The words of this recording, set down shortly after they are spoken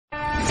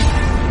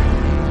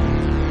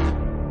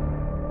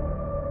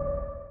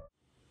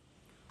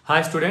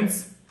Hi students,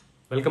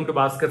 welcome to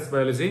Bhaskar's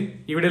biology.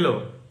 ఈ వీడియోలో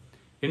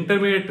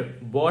intermediate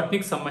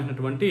బాటనీకి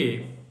సంబంధించినటువంటి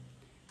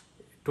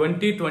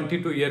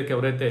 2022 ఇయర్కి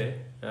ఎవరైతే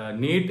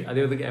నీట్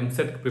అదేవిధంగా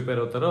ఎంసెట్కి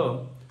ప్రిపేర్ అవుతారో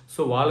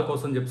సో వాళ్ళ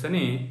కోసం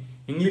చెప్పని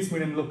ఇంగ్లీష్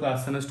మీడియంలో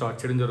క్లాస్ అనేది స్టార్ట్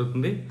చేయడం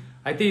జరుగుతుంది.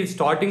 అయితే ఈ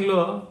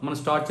స్టార్టింగ్లో మనం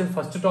స్టార్ట్ చేసే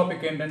ఫస్ట్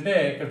టాపిక్ ఏంటంటే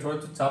ఇక్కడ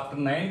చూడొచ్చు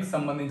చాప్టర్ 9కి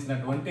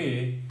సంబంధించినటువంటి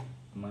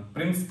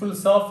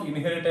principles of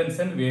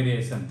inheritance and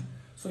variation.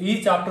 So ఈ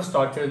చాప్టర్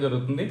స్టార్ట్ చేయడం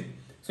జరుగుతుంది.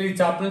 సో ఈ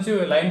చాప్టర్ నుంచి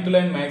line to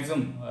line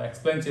maximum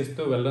explain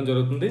చేస్తూ వెళ్ళడం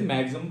జరుగుతుంది.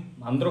 మ్యాక్సిమం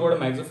అందరూ కూడా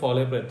మ్యాక్సిమం ఫాలో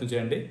అయ్యే ప్రయత్నం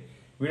చేయండి.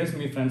 వీడియోస్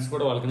మీ ఫ్రెండ్స్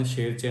కూడా వాళ్ళకైనా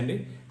షేర్ చేయండి.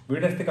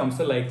 వీడియోస్ అయితే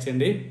కంపల్సరీ లైక్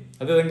చేయండి.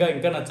 అదేవిధంగా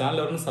ఇంకా నా ఛానల్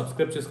ఎవరైనా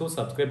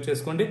సబ్స్క్రైబ్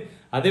చేసుకోండి.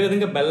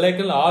 అదేవిధంగా బెల్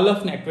ఐకాన్ ఆల్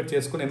ఆఫ్ ని యాక్టివేట్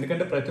చేసుకోండి.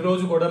 ఎందుకంటే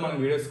ప్రతిరోజు కూడా మన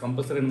వీడియోస్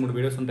కంపల్సరీ 2-3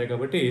 వీడియోస్ ఉంటాయి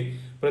కాబట్టి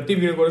ప్రతి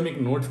వీడియో కూడా మీకు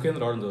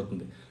నోటిఫికేషన్ రావడం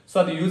జరుగుతుంది. సో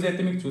అది యూజ్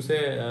అయితే మీకు చూసే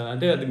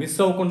అంటే అది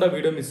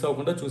వీడియో మిస్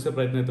అవ్వకుండా చూసే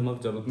ప్రయత్నం అయితే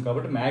మాకు జరుగుతుంది.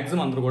 కాబట్టి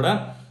మ్యాక్సిమం అందరూ కూడా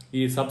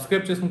ఈ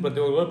సబ్స్క్రైబ్ చేసుకున్న ప్రతి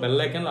ఒక్కరు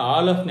బెల్ ఐకాన్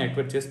ఆల్ ఆఫ్ ని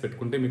యాక్టివేట్ చేసి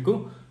పెట్టుకుంటే మీకు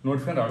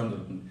నోటిఫికేషన్ రావడం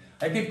జరుగుతుంది.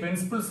 అయితే ఈ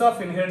principles of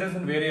inheritance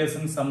and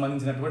variation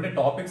సంబంధించినటువంటి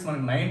టాపిక్స్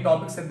మనకి 9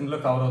 టాపిక్స్ అయితే ఇందులో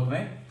కవర్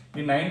అవుతున్నాయి.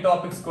 ఈ 9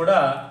 టాపిక్స్ కూడా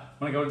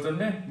మనకి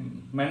ఎవరుంటే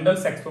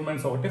మెండల్స్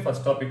ఎక్స్పెరిమెంట్స్ ఒకటి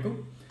first topic.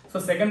 So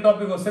second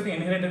topic వస్తే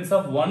ఇన్హెరిటెన్స్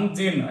ఆఫ్ వన్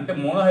జీన్ అంటే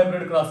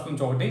మోనోహైబ్రిడ్ క్రాస్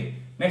గురించి ఒకటి.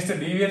 Next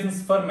deviations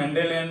for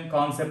Mendelian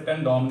concept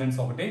and dominance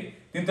ఒకటి.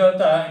 దీని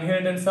తర్వాత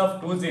ఇన్హెరిటెన్స్ ఆఫ్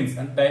 2 జీన్స్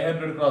అంటే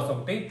డైహైబ్రిడ్ క్రాస్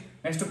ఒకటి.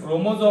 Next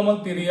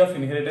chromosomal theory of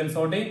inheritance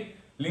ఒకటి.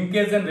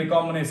 లింకేజ్ అండ్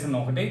రికాంబినేషన్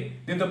ఒకటి.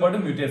 దీంతో పాటు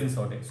మ్యూటేషన్స్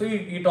ఒకటి. సో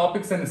ఈ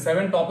టాపిక్స్ అండ్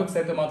 7 టాపిక్స్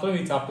అయితే మాత్రం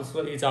ఈ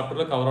చాప్టర్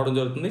లో కవర్ అవడం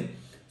జరుగుతుంది.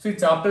 సో ఈ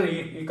చాప్టర్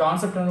ఈ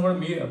కాన్సెప్ట్ అని కూడా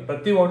మీ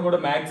ప్రతి ఒక్కటి కూడా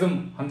మాక్సిమం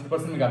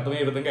 100% మీకు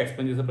అర్థమయ్యే విధంగా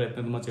ఎక్స్ప్లెయిన్ చేసే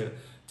ప్రయత్నం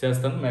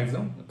చేస్తాను.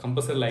 మాక్సిమం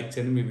కంపల్సరీ లైక్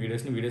చేయండి. మీ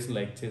వీడియోస్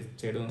లైక్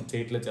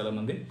చేయట్లేదు చాలా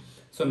మంది.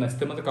 సో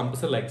నెక్స్ట్ మాత్రం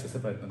కంపల్సరీ లైక్ చేసే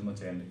ప్రయత్నం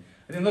చేయండి.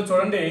 అది ఇందులో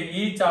చూడండి,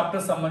 ఈ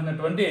చాప్టర్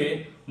సంబంధించినటువంటి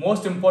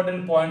మోస్ట్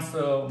ఇంపార్టెంట్ పాయింట్స్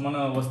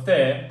మనం వస్తే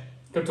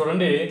ఇక్కడ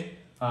చూడండి.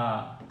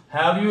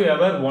 Have you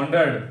ever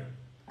wondered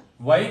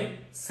why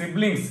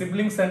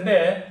siblings అంటే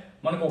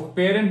మనకు ఒక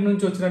పేరెంట్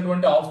నుంచి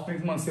వచ్చినటువంటి ఆఫ్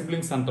స్ప్రింగ్స్ మనం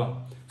సిబ్లింగ్స్ అంటాం.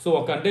 సో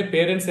అంటే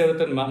పేరెంట్స్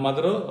ఎవరైతే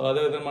మదర్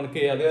అదేవిధంగా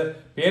మనకి అదే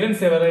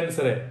పేరెంట్స్ ఎవరైనా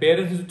సరే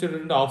పేరెంట్స్ నుంచి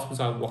వచ్చేటువంటి ఆఫ్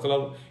స్ప్రింగ్స్ ఒకరు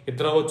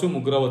 2 అవ్వచ్చు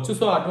 3 అవ్వచ్చు.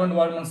 సో అటువంటి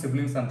వాళ్ళు మనం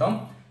సిబ్లింగ్స్ అంటాం.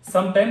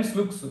 Some times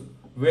looks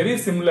very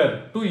similar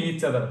to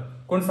each other.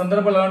 కొన్ని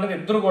సందర్భాలు అంటే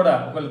ఇద్దరు కూడా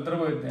ఒకళ్ళిద్దరు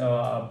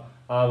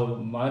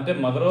అంటే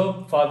మదర్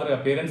ఫాదర్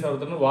పేరెంట్స్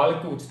ఎవరైతే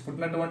వాళ్ళకి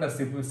పుట్టినటువంటి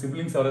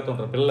సిబ్లింగ్స్ ఎవరైతే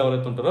ఉంటారో పిల్లలు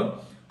ఎవరైతే ఉంటారో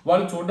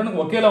వాళ్ళు చూడడానికి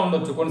ఒకేలా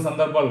ఉండొచ్చు కొన్ని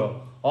సందర్భాల్లో.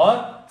 Are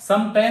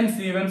some times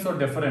events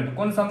different.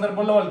 కొన్ని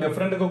సందర్భాల్లో వాళ్ళు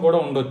డిఫరెంట్ గా కూడా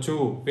ఉండొచ్చు.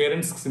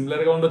 పేరెంట్స్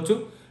సిమిలర్ గా ఉండొచ్చు,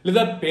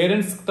 లేదా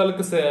పేరెంట్స్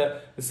తాలూకు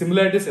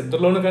సిమిలారిటీస్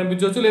ఇద్దరులోనూ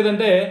కనిపించవచ్చు,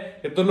 లేదంటే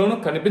ఇద్దరులోనూ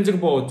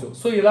కనిపించకపోవచ్చు.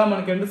 సో ఇలా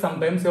మనకంటే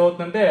సమ్ టైమ్స్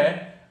ఏమవుతుందంటే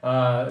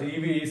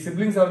ఇవి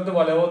సిబ్లింగ్స్ ఎవరైతే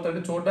వాళ్ళు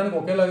ఏమవుతుందంటే చూడడానికి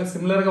ఒకేలాగా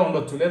సిమిలర్ గా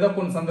ఉండొచ్చు, లేదా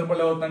కొన్ని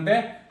సందర్భాల్లో ఏమవుతుందంటే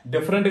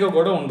డిఫరెంట్ గా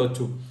కూడా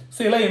ఉండొచ్చు. సో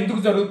ఇలా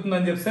ఎందుకు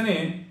జరుగుతుందని చెప్పి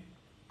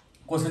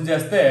క్వశ్చన్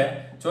చేస్తే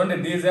చూడండి,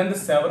 these and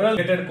several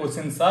related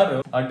questions are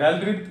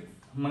dealt with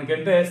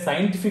మనకంటే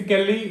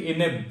scientifically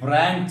in a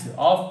branch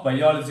of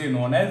biology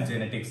known as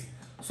genetics.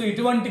 So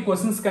ఇటువంటి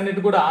క్వశ్చన్స్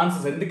కన్నిటి కూడా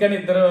ఆన్సర్స్. ఎందుకని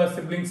ఇద్దరు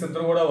సిబ్లింగ్స్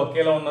ఇద్దరు కూడా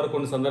ఒకేలా ఉన్నారు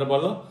కొన్ని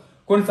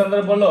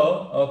సందర్భాల్లో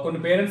కొన్ని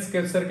పేరెంట్స్ కి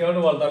వచ్చేసరికి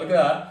వాళ్ళ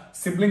తాలూకా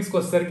సిబ్లింగ్స్ కి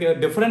వచ్చేసరికి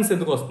డిఫరెన్స్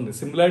ఎందుకు వస్తుంది,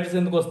 సిమిలారిటీస్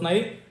ఎందుకు వస్తున్నాయి,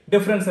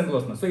 డిఫరెన్స్ ఎందుకు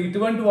వస్తున్నాయి. సో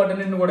ఇటువంటి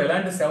వాటిని కూడా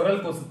ఇలాంటి సెవరల్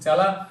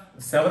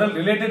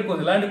రిలేటెడ్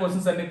క్వశ్చన్ ఇలాంటి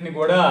క్వశ్చన్స్ అన్నింటినీ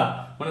కూడా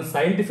మనం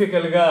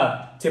సైంటిఫికల్ గా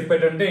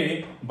చెప్పేటువంటి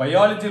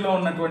బయాలజీలో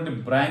ఉన్నటువంటి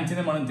బ్రాంచ్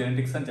ని మనం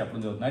జెనెటిక్స్ అని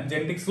చెప్పడం జరుగుతుంది.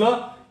 జెనెటిక్స్ లో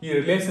ఈ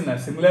రిలేషన్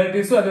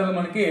సిమిలారిటీస్ అదే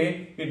మనకి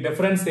ఈ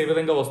డిఫరెన్స్ ఏ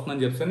విధంగా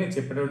వస్తుందని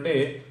చెప్పేటువంటి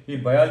ఈ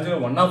బయాలజీలో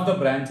వన్ ఆఫ్ ద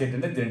బ్రాంచ్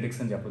ఏంటంటే జెనెటిక్స్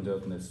అని చెప్పడం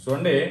జరుగుతుంది.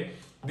 చూడండి,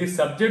 the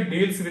subject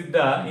deals with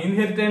the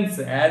inheritance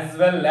as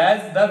well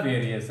as the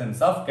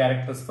variations of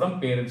characters from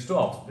parents to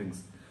of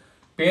springs.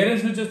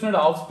 Parents నుంచి వచ్చిన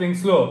ఆఫ్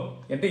స్ప్రింగ్స్ లో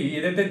అంటే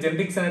ఏదైతే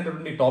జెనెటిక్స్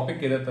అనేటువంటి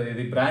టాపిక్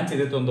ఏదైతే బ్రాంచ్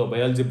ఏదైతే ఉందో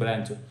బయాలజీ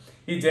బ్రాంచ్,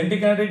 ఈ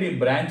జెనెటిక్ అనేది ఈ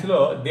బ్రాంచ్ లో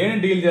దేని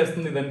డీల్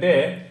చేస్తుంది అంటే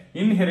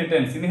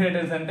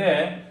ఇన్హెరిటెన్స్ అంటే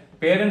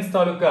parents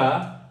taluka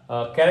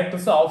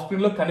characters of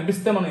spring లో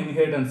కనిపిస్తే మనం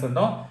ఇన్హెరిటెన్స్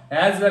అంటాం.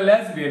 As well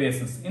as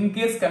variations. In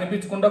case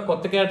కనిపించకుండా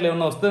కొత్త క్యారెక్టర్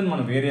ఏమైనా వస్తే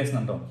మనం వేరియేషన్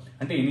అంటాం.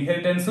 అంటే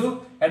inheritance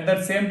at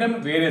that same time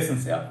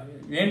variations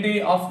ఏంటి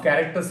of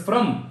characters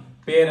from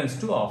parents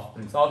to of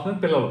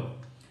springs పిల్లలు.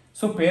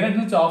 సో పేరెంట్స్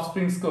నుంచి ఆఫ్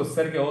స్ప్రింగ్స్ కి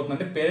వచ్చేసరికి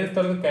ఏమవుతుందంటే పేరెంట్స్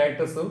తాలూకా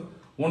క్యారెక్టర్స్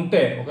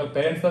ఉంటే ఒకవేళ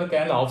parents taluka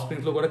character of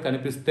springs లో కూడా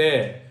కనిపిస్తే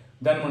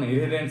దాన్ని మనం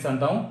ఇన్హెరిటెన్స్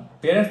అంటాం.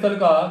 Parents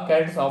taluka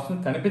characters of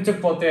springs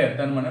కనిపించకపోతే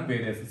దాన్ని మనం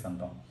వేరియేషన్స్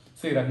అంటాం.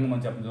 సో ఈ రకంగా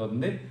మనం చెప్పడం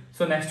జరుగుతుంది.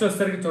 సో నెక్స్ట్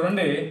వచ్చేసరికి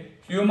చూడండి,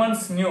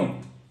 humans new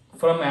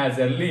from as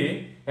early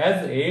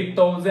as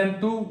 8000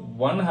 to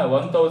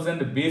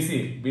 1000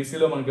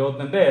 బీసీలో మనకి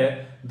ఏమవుతుందంటే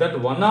that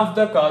one of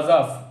the cause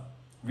of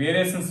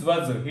variations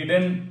was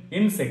hidden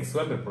in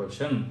sexual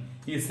reproduction.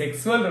 ఈ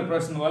సెక్సువల్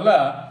రిప్రొడక్షన్ వల్ల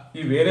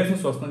ఈ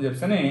వేరియేషన్స్ వస్తుందని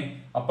చెప్పని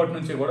అప్పటి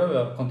నుంచి కూడా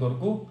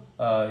కొంతవరకు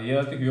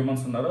ఏదైతే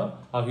హ్యూమన్స్ ఉన్నారో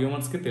ఆ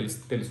హ్యూమన్స్ కి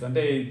తెలుసు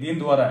అంటే దీని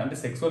ద్వారా అంటే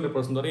సెక్సువల్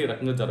రిప్రొడక్షన్ ద్వారా ఈ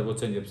రకంగా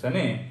జరగవచ్చు అని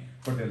చెప్పని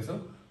ఇప్పుడు తెలుసు.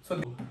 సో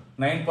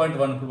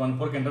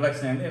 9.14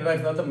 ఇంట్రడక్షన్ అయింది.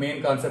 ఇంట్రడక్షన్ తర్వాత మెయిన్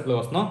కాన్సెప్ట్ లో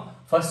వస్తున్నాం.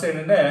 ఫస్ట్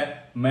ఏంటంటే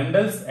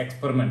మెండల్స్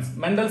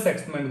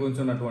ఎక్స్పెరిమెంట్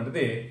గురించి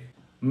ఉన్నటువంటిది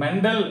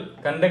Mendel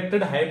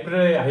conducted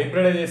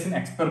hybridisation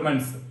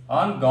experiments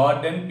on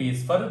garden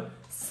piece for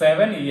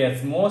 7 years.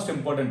 Most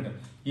important,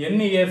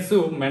 ఎన్ని ఇయర్స్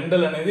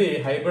మెండల్ అనేది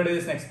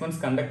హైబ్రిడైజేషన్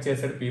ఎక్స్పెరిమెంట్స్ కండక్ట్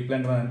చేశాడు పీ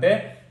ప్లాంట్ అంటే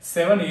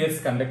 7 years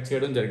కండక్ట్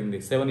చేయడం జరిగింది.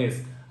 7 years.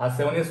 ఆ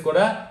 7 years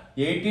కూడా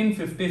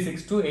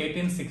 1856 to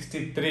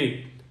 1863.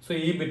 సో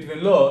ఈ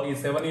బిట్వీన్ లో ఈ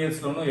 7 years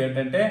లోను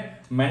ఏంటంటే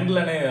మెండల్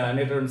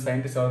అనేటువంటి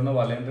సైంటిస్ట్ ఎవరన్నా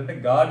వాళ్ళు ఏంటంటే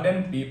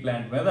గార్డెన్ పీ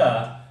ప్లాంట్ మీద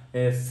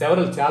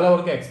చాలా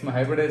వరకు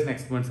హైబ్రిడైజేషన్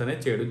ఎక్స్పెరిమెంట్స్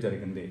అనేది చేయడం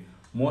జరిగింది.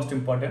 మోస్ట్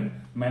ఇంపార్టెంట్,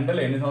 మెండల్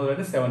ఎన్ని సంవత్సరాలు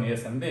అంటే 7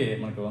 years అనేది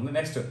మనకు ఉంది.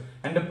 Next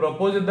and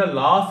propose the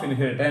law of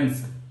inheritance.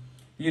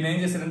 ఈయన ఏం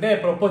చేశాడంటే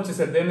ప్రపోజ్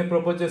చేశాడు. దేన్ని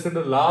ప్రపోజ్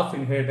చేశాడు? Law of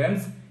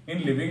inheritance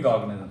in living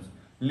organisms.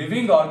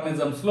 Living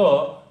organisms లో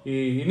ఈ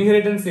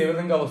ఇన్హెరిటెన్స్ ఏ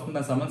విధంగా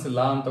వస్తుందని సంబంధించి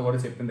లా అంతా కూడా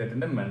చెప్పింది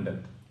ఏంటంటే మెండల్.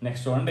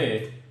 నెక్స్ట్ అంటే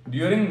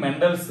డ్యూరింగ్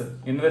మెండల్స్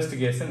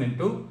ఇన్వెస్టిగేషన్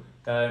ఇంటూ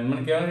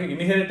మనకి ఏమైనా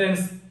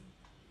inheritance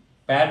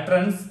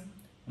patterns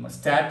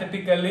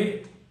statistically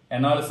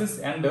analysis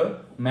and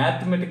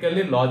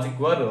mathematically logic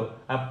were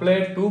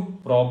applied to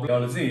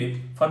probability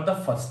for the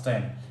first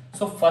time.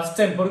 So first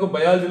time వరకు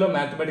బయాలజీలో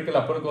మ్యాథమెటికల్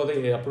అప్పటి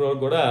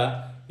వరకు కూడా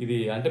ఇది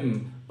అంటే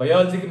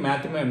బయాలజీకి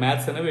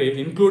మ్యాథ్స్ అనేవి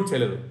ఇంక్లూడ్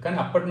చేయలేదు. కానీ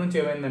అప్పటి నుంచి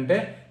ఏమైందంటే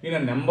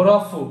ఈయన నెంబర్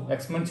ఆఫ్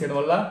ఎక్స్పెరిమెంట్ చేయడం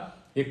వల్ల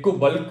ఎక్కువ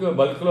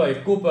బల్క్ లో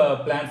ఎక్కువ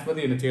ప్లాంట్స్ మీద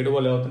ఈయన చేయడం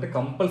వల్ల ఏమవుతుంటే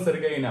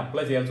కంపల్సరీగా ఈయన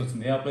అప్లై చేయాల్సి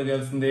వచ్చింది. ఏం అప్లై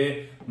చేయాల్సింది?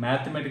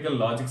 మ్యాథమెటికల్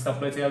లాజిక్స్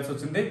అప్లై చేయాల్సి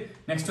వచ్చింది.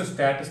 నెక్స్ట్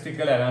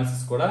స్టాటిస్టికల్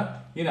అనాలిసిస్ కూడా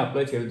ఈయన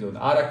అప్లై చేయడం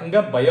జరిగింది. ఆ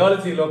రకంగా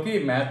బయాలజీలోకి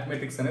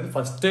మ్యాథమెటిక్స్ అనేది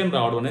ఫస్ట్ టైం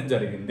రావడం అనేది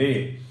జరిగింది.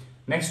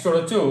 నెక్స్ట్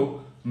చూడొచ్చు,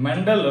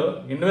 Mendel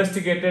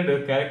investigated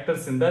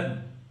characters in the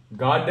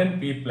garden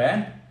P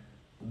plant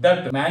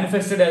that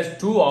manifested as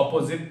 2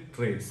 opposite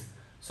traits.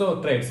 So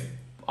ట్రైట్స్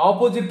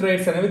opposite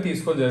ట్రైట్స్ అనేవి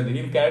తీసుకోవడం జరిగింది.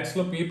 ఈ క్యారెక్టర్స్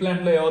లో పీ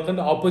ప్లాంట్ లో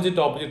ఏమవుతుంటే ఆపోజిట్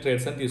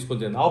ట్రైట్స్ అని తీసుకోవడం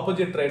జరిగింది.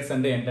 ఆపోజిట్ ట్రైట్స్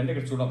అంటే ఏంటంటే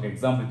ఇక్కడ చూడండి ఒక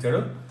ఎగ్జాంపుల్ ఇచ్చాడు.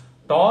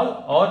 టాల్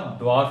ఆర్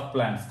డ్వార్ఫ్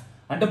ప్లాంట్స్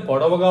అంటే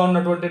పొడవుగా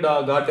ఉన్నటువంటి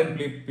గార్డెన్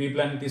పీ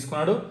ప్లాంట్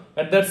తీసుకున్నాడు.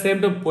 అట్ దట్ సేమ్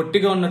టైం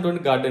పొట్టిగా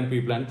ఉన్నటువంటి గార్డెన్ పీ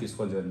ప్లాంట్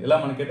తీసుకోవడం జరిగింది. ఇలా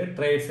మనకైతే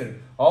ట్రైట్స్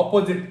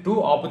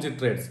ఆపోజిట్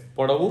ట్రైట్స్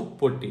పొడవు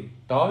పొట్టి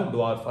టాల్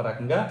డ్వార్ఫ్ ఆ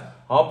రకంగా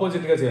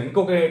ఆపోజిట్ గా చేయాలి.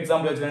 ఇంకొక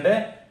ఎగ్జాంపుల్ వచ్చిందంటే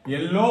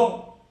ఎల్లో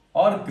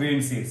ఆర్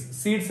గ్రీన్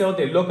సీడ్స్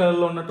ఏవైతే ఎల్లో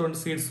కలర్ లో ఉన్నటువంటి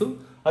సీడ్స్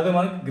అదే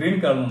మనకి గ్రీన్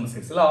కలర్ లో ఉన్న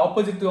సీడ్స్ ఇలా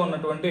ఆపోజిట్ గా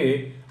ఉన్నటువంటి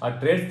ఆ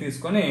ట్రేడ్స్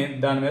తీసుకొని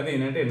దాని మీద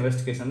ఏంటంటే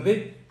ఇన్వెస్టిగేషన్ అనేది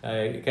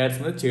క్యాట్స్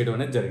మీద చేయడం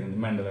అనేది జరిగింది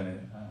మెండల్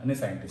అనే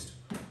సైంటిస్ట్.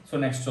 సో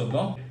నెక్స్ట్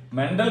చూద్దాం.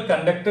 మెండల్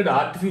కండక్టెడ్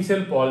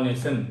ఆర్టిఫిషియల్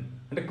పాలినేషన్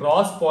అంటే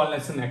cross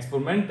pollination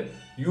experiment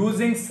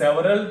using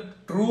several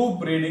true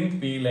breeding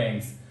P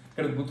lines.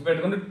 ఇక్కడ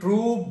గుర్తుపెట్టుకుంటే ట్రూ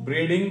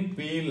బ్రీడింగ్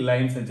పీ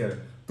లైన్స్ అని చెప్పారు.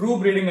 ట్రూ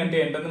బ్రీడింగ్ అంటే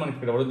ఏంటంటే మనకి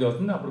ఇక్కడ ఇవ్వడం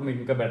జరుగుతుంది. అప్పుడు మీకు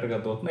ఇంకా బెటర్గా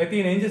అర్థమవుతుంది. అయితే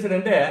ఈయన ఏం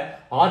చేశాడంటే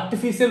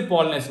ఆర్టిఫిషియల్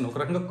పాలినేషన్ ఒక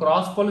రకంగా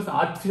క్రాస్ పాలినేషన్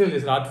ఆర్టిఫిషియల్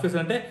చేశారు.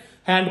 ఆర్టిఫిషియల్ అంటే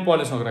హ్యాండ్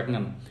పాలినేషన్ ఒక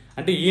రకంగా.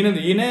 అంటే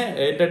ఈయనే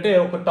ఏంటంటే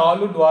ఒక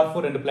టాల్ డ్వార్ఫ్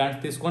 2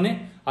 ప్లాంట్స్ తీసుకొని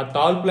ఆ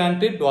టాల్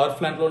ప్లాంట్ డ్వార్ఫ్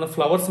ప్లాంట్ లో ఉన్న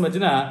ఫ్లవర్స్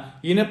మధ్యన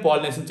ఈయనే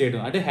పాలినేషన్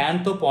చేయడం అంటే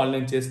హ్యాండ్ తో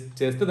పాలినేషన్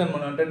చేస్తే దాన్ని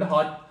మనం ఏంటంటే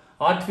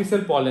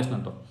ఆర్టిఫిషియల్ పాలినేషన్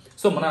అంటాం.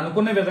 సో మనం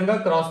అనుకునే విధంగా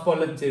క్రాస్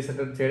పాలినేషన్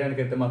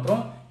చేయడానికి అయితే మాత్రం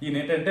ఈయన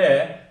ఏంటంటే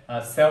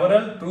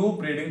several true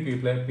breeding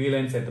P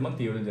lines అయితే మనం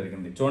తీయడం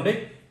జరిగింది. చూడండి,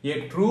 ఏ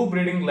true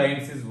breeding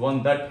lines is one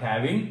that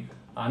having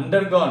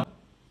undergone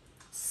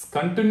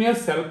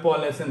continuous self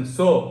pollination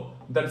so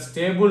that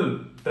stable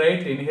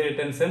trait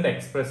inheritance and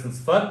expressions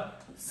for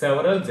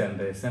several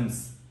generations.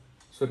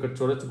 So ఇక్కడ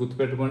చూడొచ్చు,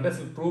 గుర్తుపెట్టుకుంటే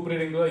అసలు ట్రూ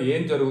బ్రీడింగ్ లో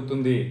ఏం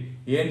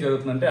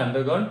జరుగుతుందంటే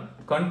అండర్గాన్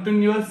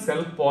కంటిన్యూస్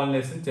సెల్ఫ్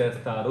పాలినేషన్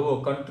చేస్తారు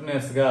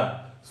కంటిన్యూస్ గా.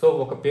 సో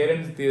ఒక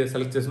పేరెంట్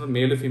సెలెక్ట్ చేసుకుంటారు,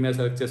 మేల్ ఫీమేల్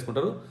సెలెక్ట్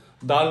చేసుకుంటారు,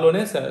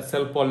 దానిలోనే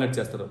సెల్ఫ్ పాలినేట్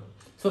చేస్తారు.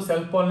 సో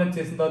సెల్ఫ్ పాలినేట్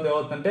చేసిన తర్వాత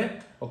ఏమవుతుందంటే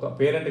ఒక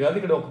పేరెంట్ కాదు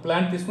ఇక్కడ ఒక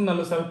ప్లాంట్ తీసుకుని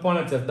దానిలో సెల్ఫ్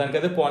పాలినేట్ చేస్తారు, దానికి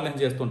అయితే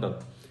పాలినేషన్ చేస్తుంటారు.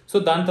 సో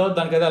దాని తర్వాత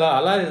దానికి అయితే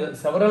అలా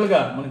సెవరల్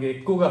గా మనకి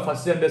ఎక్కువగా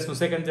first generation,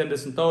 second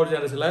generation, third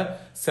generation ఇలా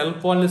సెల్ఫ్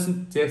పాలినేషన్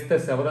చేస్తే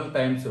సెవరల్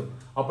టైమ్స్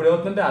అప్పుడు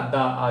ఏమవుతుందంటే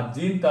ఆ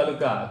జీన్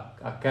తాలూకా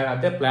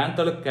అదే ప్లాంట్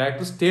తాలూకా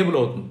క్యారెక్టర్ స్టేబుల్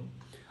అవుతుంది.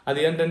 అది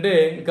ఏంటంటే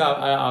ఇంకా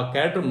ఆ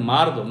క్యారెక్టర్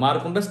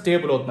మారకుండా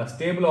స్టేబుల్ అవుతుంది.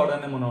 స్టేబుల్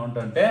అవడాన్ని మనం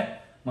ఏంటంటే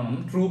మనం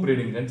ట్రూ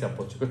బ్రీడింగ్ అని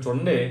చెప్పొచ్చు. ఇక్కడ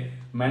చూడండి,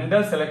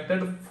 Mendel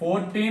selected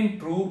 14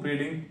 true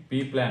breeding pea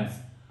plants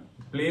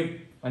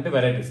అంటే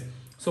వెరైటీస్.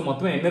 సో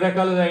మొత్తం ఎన్ని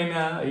రకాలుగా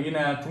ఈయన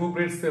ట్రూ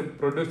బ్రీడ్స్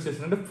ప్రొడ్యూస్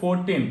చేసినట్టు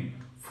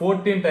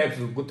 14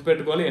 టైప్స్.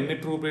 గుర్తుపెట్టుకోవాలి, ఎన్ని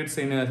ట్రూ బ్రీడ్స్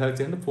ఈయన సెలెక్ట్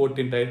చేసినట్టు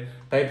 14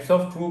 టైప్స్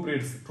ఆఫ్ ట్రూ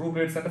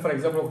బ్రీడ్స్ అంటే ఫర్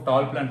ఎగ్జాంపుల్ ఒక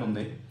టాల్ ప్లాంట్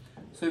ఉంది.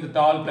 సో ఇది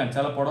టాల్ ప్లాంట్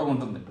చాలా పొడవుగా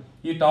ఉంటుంది.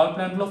 ఈ టాల్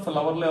ప్లాంట్ లో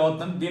ఫ్లవర్ లో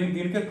ఏమవుతుంది,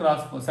 దీనికే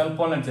క్రాస్ సెల్ఫ్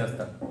పాలినేట్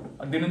చేస్తారు.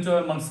 దీని నుంచి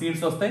మనకి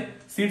సీడ్స్ వస్తాయి,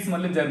 సీడ్స్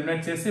మళ్ళీ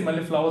జర్మినేట్ చేసి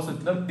మళ్ళీ ఫ్లవర్స్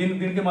వచ్చిన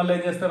దీనికి మళ్ళీ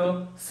ఏం చేస్తారు,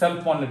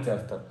 సెల్ఫ్ పాలినేట్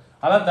చేస్తారు.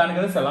 అలా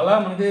దానికైతే అలా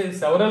మనకి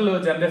సెవరల్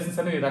జనరేషన్స్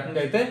అనేవి ఈ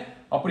రకంగా అయితే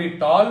అప్పుడు ఈ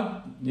టాల్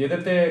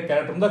ఏదైతే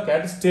క్యారెక్టర్ ఉందో ఆ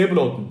క్యారెక్టర్ స్టేబుల్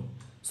అవుతుంది.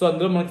 సో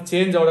అందులో మనకి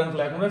చేంజ్ అవడానికి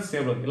లేకుండా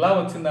స్టేబుల్ అవుతుంది. ఇలా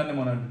వచ్చిన దాన్ని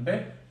మనం ఏంటంటే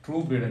ట్రూ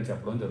బ్రీడ్ అని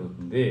చెప్పడం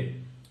జరుగుతుంది.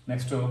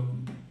 నెక్స్ట్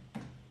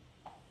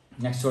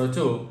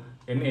చూడొచ్చు,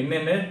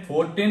 ఎన్ని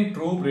 14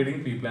 true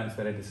breeding pea plants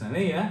varieties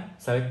అని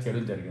సెలెక్ట్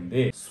చేయడం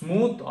జరిగింది.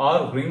 Smooth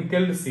are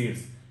wrinkled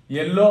seeds,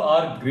 yellow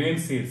or green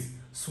seeds,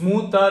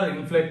 smooth or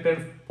inflected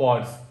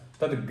pods,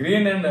 that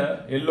green and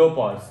yellow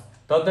pods,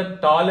 తర్వాత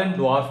టాల్ అండ్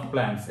డ్వార్ఫ్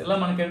ప్లాంట్స్. ఇలా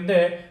మనకంటే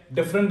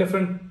డిఫరెంట్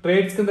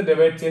ట్రేడ్స్ కింద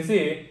డివైడ్ చేసి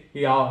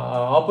ఈ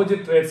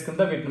ఆపోజిట్ ట్రేడ్స్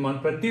కింద వీటిని మనం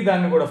ప్రతి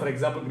దాన్ని కూడా ఫర్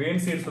ఎగ్జాంపుల్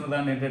గ్రీన్ సీడ్స్ ఉన్న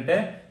దాన్ని ఏంటంటే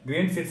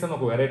గ్రీన్ సీడ్స్ అని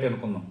ఒక వెరైటీ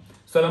అనుకుందాం.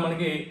 సో అలా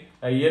మనకి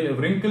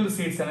రింకిల్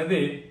సీడ్స్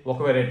అనేది ఒక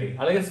వెరైటీ,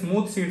 అలాగే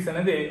స్మూత్ సీడ్స్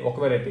అనేది ఒక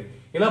వెరైటీ.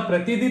 ఇలా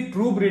ప్రతిదీ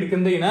ట్రూ బ్రీడ్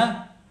కింద ఈయన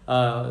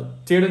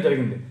చేయడం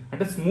జరిగింది.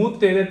 అంటే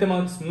స్మూత్ ఏదైతే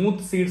మనకి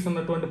స్మూత్ సీడ్స్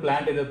ఉన్నటువంటి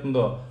ప్లాంట్ ఏదైతే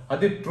ఉందో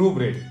అది ట్రూ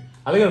బ్రీడ్,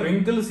 అలాగే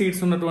రింకిల్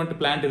సీడ్స్ ఉన్నటువంటి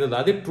ప్లాంట్ ఏదైతే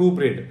అది true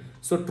breed.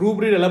 So true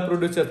breed ఎలా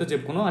ప్రొడ్యూస్ చేస్తే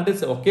చెప్పుకున్నాం, అంటే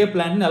ఒకే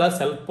ప్లాంట్ని అలా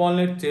సెల్ఫ్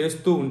పాలినేట్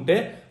చేస్తూ ఉంటే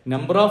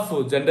నెంబర్ ఆఫ్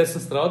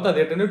జనరేషన్స్ తర్వాత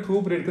అదేంటంటే ట్రూ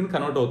బ్రీడ్ కింద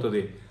కన్వర్ట్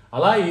అవుతుంది.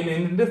 అలా ఈయన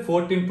ఏంటంటే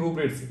 14 ట్రూ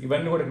బ్రీడ్స్,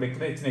 ఇవన్నీ కూడా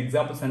ఇక్కడ ఇచ్చిన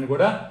ఎగ్జాంపుల్స్ అన్ని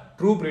కూడా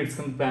ట్రూ బ్రీడ్స్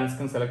కింద ప్లాంట్స్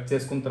కింద సెలెక్ట్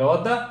చేసుకున్న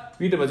తర్వాత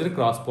వీటి మధ్యన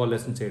క్రాస్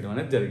పాలినేషన్ చేయడం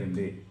అనేది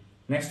జరిగింది.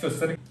 నెక్స్ట్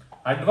వస్తారు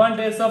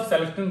advantage of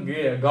selecting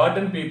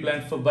garden pea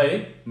plants by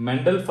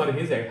Mendel for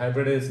his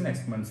hybridisation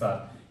experiments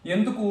are.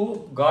 ఎందుకు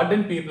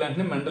గార్డెన్ పీ ప్లాంట్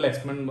ని మెండల్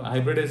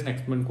హైబ్రిడైజేషన్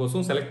ఎక్స్పెరిమెంట్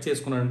కోసం సెలెక్ట్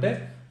చేసుకున్నాడంటే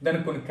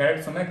దానికి కొన్ని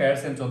క్యారెట్స్ ఉన్నాయి.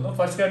 క్యారెట్స్ ఏం చూద్దాం.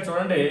 ఫస్ట్ క్యారెట్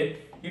చూడండి,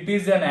 it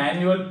is an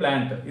annual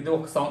plant. ఇది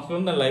ఒక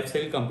సంవత్సరంలో దాని లైఫ్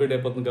సైకిల్ కంప్లీట్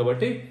అయిపోతుంది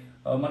కాబట్టి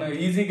మనం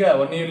ఈజీగా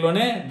 1 year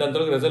లోనే దాని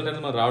తర్వాత రిజల్ట్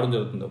అనేది మనం రావడం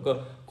జరుగుతుంది.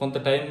 కొంత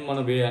టైం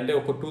మనం అంటే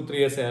ఒక 2-3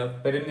 years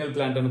పెరినియల్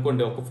ప్లాంట్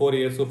అనుకోండి, ఒక 4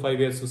 years 5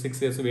 years 6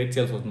 years వెయిట్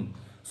చేయాల్సి వస్తుంది.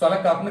 సో అలా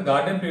కాకుండా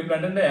గార్డెన్ పీ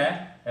ప్లాంట్ అంటే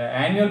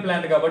యాన్యువల్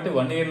ప్లాంట్ కాబట్టి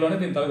 1 year లోనే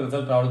దీని తర్వాత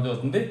రిజల్ట్ రావడం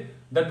జరుగుతుంది.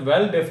 దట్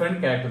వెల్ డిఫైన్డ్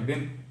క్యారెక్టర్,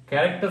 దీని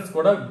క్యారెక్టర్స్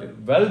కూడా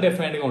వెల్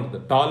డిఫైన్డ్ గా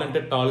ఉంటుంది. టాల్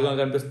అంటే టాల్ గా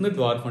కనిపిస్తుంది,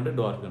 డ్వార్ఫ్ అంటే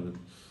డ్వార్ఫ్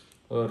కనిపిస్తుంది.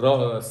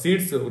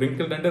 సీడ్స్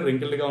రింకిల్డ్ అంటే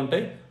రింకిల్డ్ గా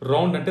ఉంటాయి,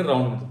 రౌండ్ అంటే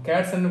రౌండ్ ఉంటుంది.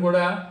 క్యాట్స్ అన్ని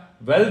కూడా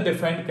వెల్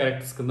డిఫైన్డ్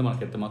క్యారెక్టర్స్ కింద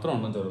మనకైతే మాత్రం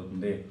ఉండడం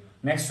జరుగుతుంది.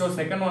 Next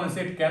second one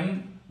it can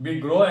be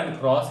grow and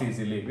cross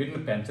easily.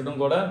 వీటిని పెంచడం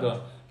కూడా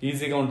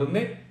ఈజీగా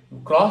ఉంటుంది,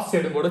 క్రాస్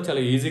చేయడం కూడా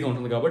చాలా ఈజీగా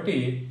ఉంటుంది కాబట్టి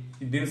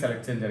దీన్ని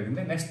సెలెక్ట్ చేయడం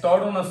జరిగింది. నెక్స్ట్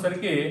థర్డ్ వన్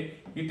వచ్చేసరికి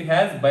it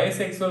has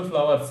bisexual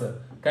flowers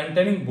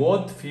containing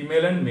both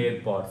female and male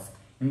parts.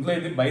 ఇందులో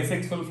ఇది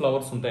బైసెక్సువల్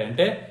ఫ్లవర్స్ ఉంటాయి,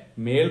 అంటే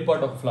మేల్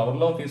పార్ట్ ఒక ఫ్లవర్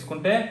లో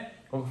తీసుకుంటే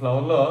ఒక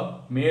ఫ్లవర్ లో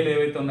మేల్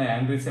ఏవైతే ఉన్నాయో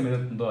యాండ్రీసియం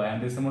ఏదైతే ఉందో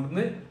యాండ్రీసియం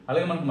ఉంటుంది,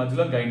 అలాగే మనకి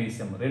మధ్యలో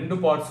గైనీసియం, రెండు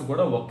పార్ట్స్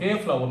కూడా ఒకే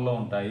ఫ్లవర్ లో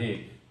ఉంటాయి.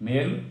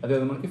 మేల్ అదే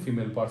మనకి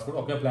ఫీమేల్ పార్ట్స్ కూడా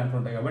ఒకే ప్లాంట్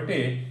ఉంటాయి కాబట్టి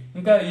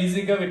ఇంకా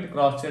ఈజీగా వీటి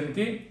క్రాస్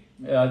చేయడానికి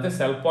అదే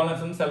సెల్ఫ్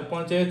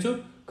పాలినేషన్ చేయొచ్చు.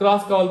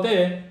 క్రాస్ కావాలితే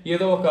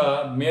ఏదో ఒక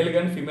మేల్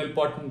కానీ ఫీమేల్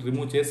పార్ట్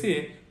రిమూవ్ చేసి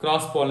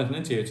క్రాస్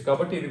పాలినేషన్ చేయొచ్చు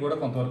కాబట్టి ఇది కూడా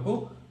కొంతవరకు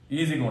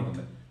ఈజీగా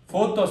ఉంటుంది.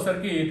 ఫోర్త్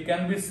వచ్చేసరికి it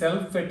can be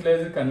self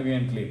fertiliser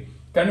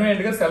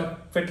convenient గా సెల్ఫ్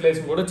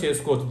ఫెర్టిలైజేషన్ కూడా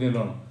చేసుకోవచ్చు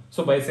దీనిలోను.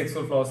 సో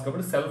బైసెక్సువల్ ఫ్లవర్స్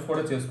కాబట్టి సెల్ఫ్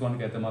కూడా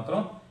చేసుకోవడానికి అయితే మాత్రం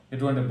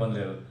ఎటువంటి ఇబ్బంది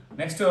లేదు.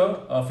 నెక్స్ట్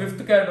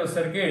ఫిఫ్త్ క్యారెక్టర్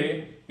వచ్చేసరికి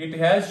it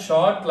has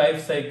short life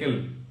cycle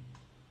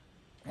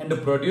and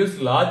produce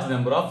large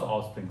number of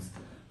of springs.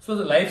 So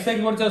life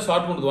cycle కూడా చాలా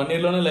షార్ట్ ఉంటుంది, 1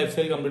 year లోనే లైఫ్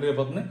సైకిల్ కంప్లీట్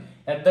అయిపోతుంది.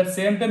 అట్ దట్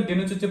సేమ్ టైం దీని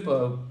నుంచి వచ్చి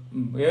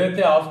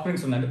ఏవైతే ఆఫ్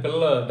స్ప్రింగ్స్ ఉన్నాయి అంటే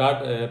పిల్లల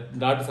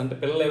డాటర్స్ అంటే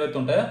పిల్లలు ఏవైతే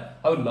ఉంటాయో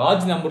అవి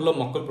లార్జ్ నెంబర్ లో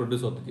మొక్కలు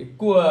ప్రొడ్యూస్ అవుతాయి,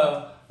 ఎక్కువ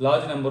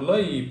లార్జ్ నెంబర్ లో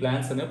ఈ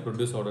ప్లాంట్స్ అనేవి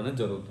ప్రొడ్యూస్ అవడం అనేది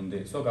జరుగుతుంది.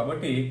 సో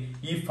కాబట్టి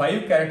ఈ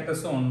 5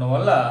 క్యారెక్టర్స్ ఉండడం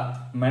వల్ల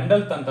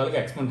మెండల్ తన తాలూకు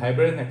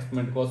హైబ్రిడైజేషన్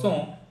ఎక్స్పెరిమెంట్ కోసం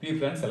పీ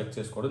ప్లాంట్ సెలెక్ట్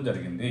చేసుకోవడం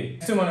జరిగింది.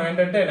 నెక్స్ట్ మనం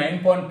ఏంటంటే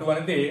 9.2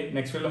 అనేది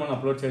నెక్స్ట్ వీడియో మనం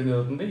అప్లోడ్ చేయడం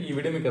జరుగుతుంది. ఈ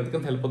వీడియో మీకు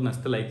ఎంతకంత హెల్ప్ అవుతుంది,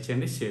 నచ్చితే లైక్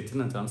చేయండి, షేర్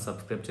చేయండి, నా ఛానల్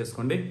సబ్స్క్రైబ్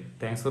చేసుకోండి.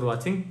 Thanks for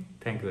watching.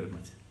 Thank you very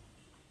much.